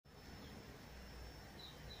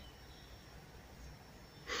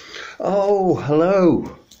Oh,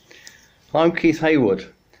 hello. I'm Keith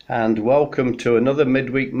Haywood, and welcome to another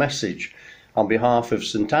midweek message on behalf of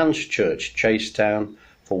St Anne's Church, Chasetown,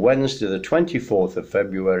 for Wednesday the 24th of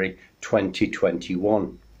February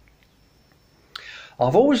 2021.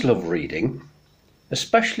 I've always loved reading,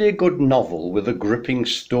 especially a good novel with a gripping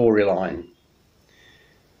storyline.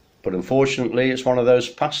 But unfortunately, it's one of those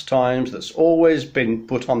pastimes that's always been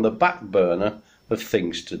put on the back burner of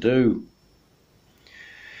things to do.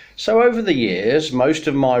 So over the years, most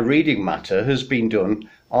of my reading matter has been done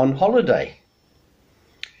on holiday.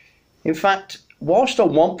 In fact, whilst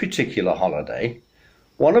on one particular holiday,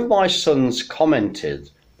 one of my sons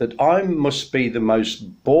commented that I must be the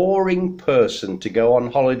most boring person to go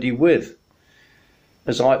on holiday with,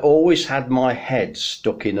 as I always had my head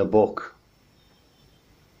stuck in a book.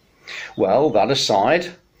 Well, that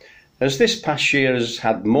aside, as this past year has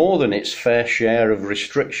had more than its fair share of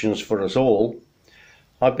restrictions for us all,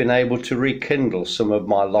 I've been able to rekindle some of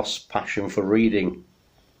my lost passion for reading.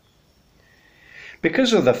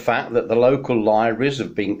 Because of the fact that the local libraries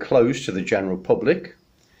have been closed to the general public,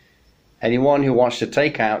 anyone who wants to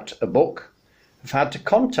take out a book have had to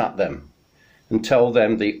contact them and tell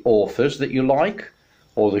them the authors that you like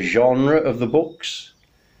or the genre of the books,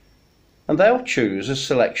 and they'll choose a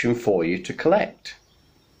selection for you to collect.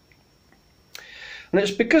 And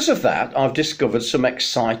it's because of that I've discovered some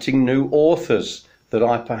exciting new authors that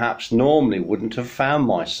I perhaps normally wouldn't have found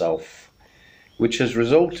myself, which has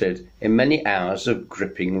resulted in many hours of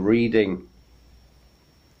gripping reading.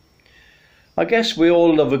 I guess we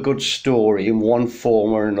all love a good story in one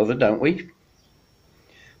form or another, don't we?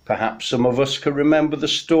 Perhaps some of us can remember the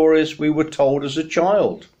stories we were told as a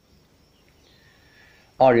child.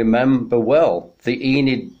 I remember well the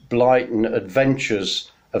Enid Blyton adventures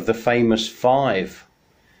of the famous Five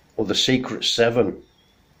or the Secret Seven.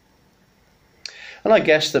 And I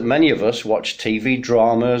guess that many of us watch TV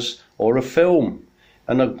dramas or a film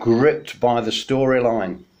and are gripped by the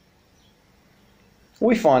storyline.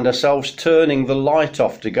 We find ourselves turning the light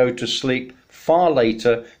off to go to sleep far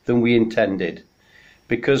later than we intended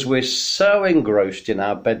because we're so engrossed in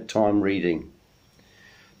our bedtime reading.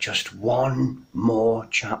 Just one more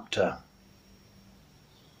chapter.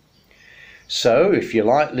 So if you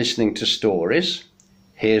like listening to stories,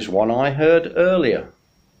 here's one I heard earlier.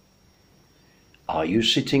 Are you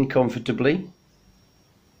sitting comfortably?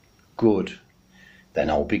 Good. Then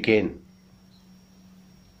I'll begin.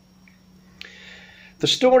 The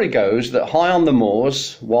story goes that high on the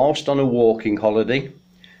moors, whilst on a walking holiday,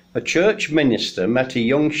 a church minister met a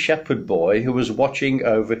young shepherd boy who was watching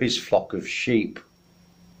over his flock of sheep.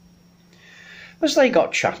 As they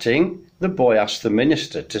got chatting, the boy asked the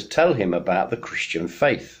minister to tell him about the Christian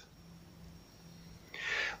faith.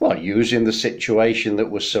 Well, using the situation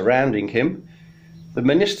that was surrounding him, the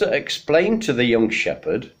minister explained to the young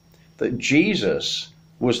shepherd that Jesus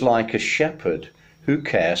was like a shepherd who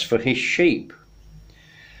cares for his sheep,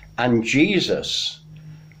 and Jesus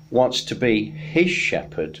wants to be his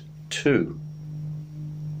shepherd too.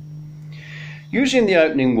 Using the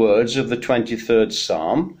opening words of the 23rd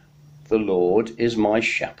Psalm, "The Lord is my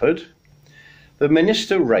shepherd," the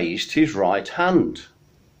minister raised his right hand,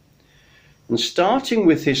 and starting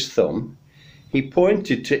with his thumb, he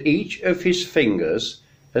pointed to each of his fingers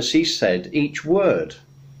as he said each word.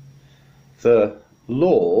 The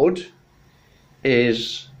Lord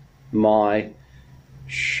is my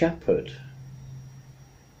shepherd.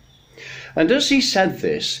 And as he said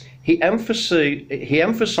this, he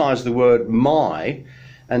emphasized the word my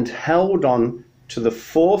and held on to the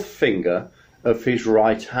fourth finger of his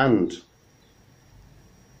right hand.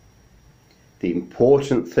 The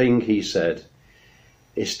important thing, he said,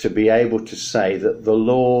 is to be able to say that the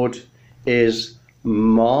Lord is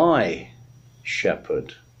my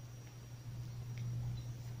shepherd.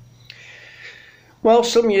 Well,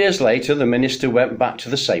 some years later, the minister went back to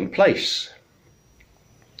the same place.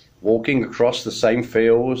 Walking across the same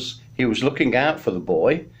fields, he was looking out for the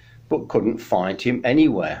boy, but couldn't find him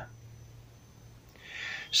anywhere.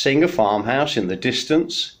 Seeing a farmhouse in the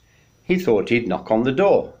distance, he thought he'd knock on the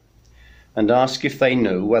door and ask if they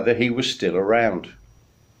knew whether he was still around.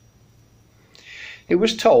 He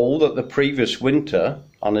was told that the previous winter,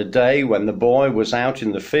 on a day when the boy was out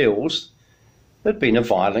in the fields, there had been a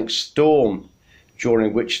violent storm,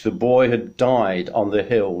 during which the boy had died on the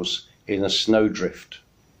hills in a snowdrift.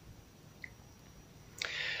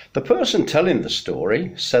 The person telling the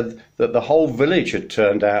story said that the whole village had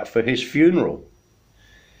turned out for his funeral.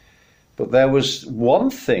 But there was one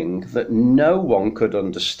thing that no one could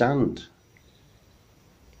understand.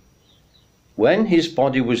 When his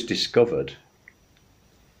body was discovered,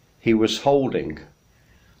 he was holding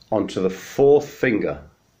onto the fourth finger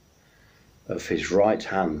of his right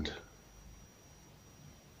hand.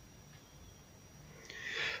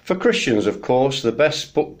 For Christians, of course, the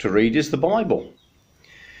best book to read is the Bible,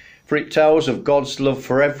 for it tells of God's love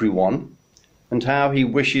for everyone and how he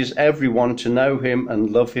wishes everyone to know him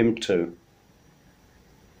and love him too.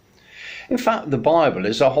 In fact, the Bible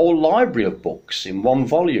is a whole library of books in one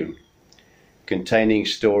volume, containing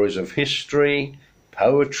stories of history,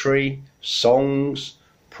 poetry, songs,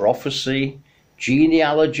 prophecy,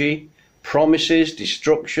 genealogy, promises,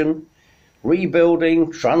 destruction,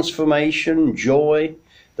 rebuilding, transformation, joy,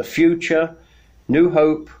 the future, new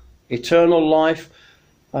hope, eternal life,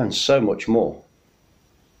 and so much more.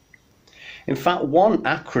 In fact, one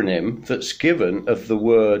acronym that's given of the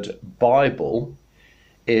word Bible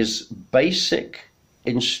is Basic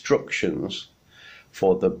Instructions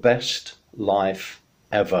for the Best Life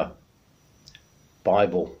Ever.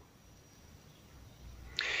 Bible.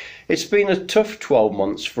 It's been a tough 12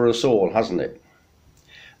 months for us all, hasn't it?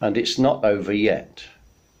 And it's not over yet.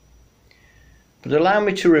 But allow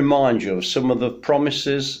me to remind you of some of the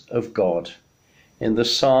promises of God in the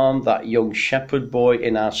psalm that young shepherd boy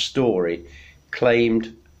in our story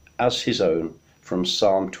claimed as his own from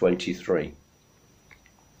Psalm 23.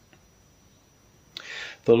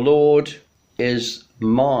 The Lord is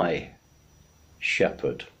my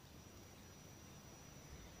shepherd.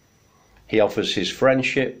 He offers his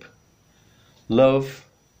friendship, love,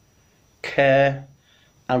 care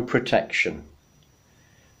and protection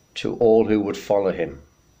to all who would follow him.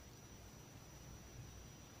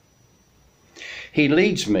 He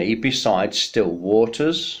leads me beside still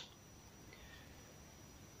waters,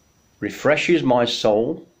 refreshes my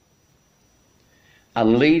soul,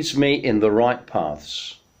 and leads me in the right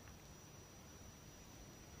paths.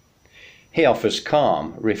 He offers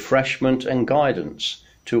calm, refreshment and guidance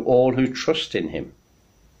to all who trust in him.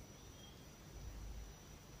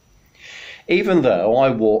 Even though I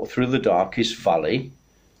walk through the darkest valley,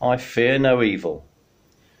 I fear no evil,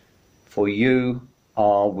 for you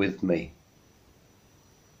are with me.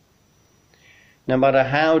 No matter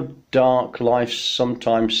how dark life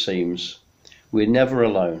sometimes seems, we're never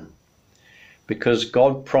alone, because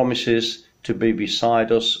God promises to be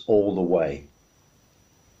beside us all the way.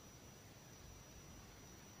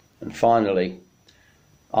 And finally,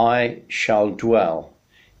 I shall dwell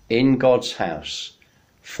in God's house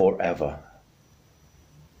forever.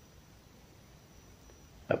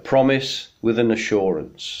 A promise with an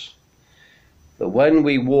assurance that when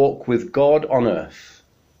we walk with God on earth,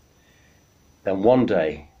 then one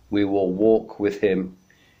day we will walk with him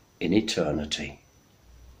in eternity.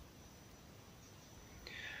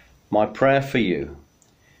 My prayer for you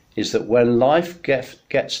is that when life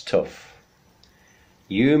gets tough,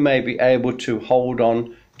 you may be able to hold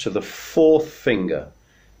on to the fourth finger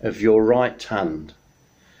of your right hand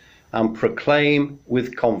and proclaim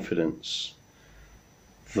with confidence,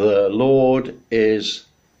 "The Lord is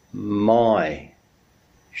my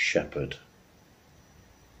shepherd."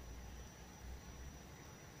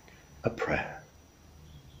 A prayer.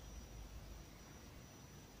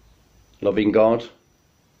 Loving God,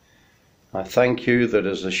 I thank you that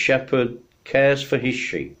as a shepherd cares for his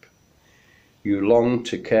sheep, you long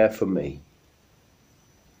to care for me.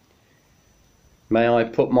 May I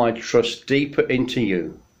put my trust deeper into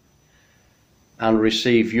you and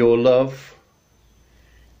receive your love,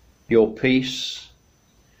 your peace,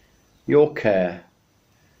 your care,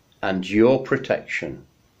 and your protection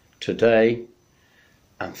today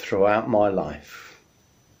and throughout my life.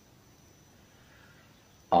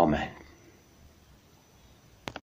 Amen.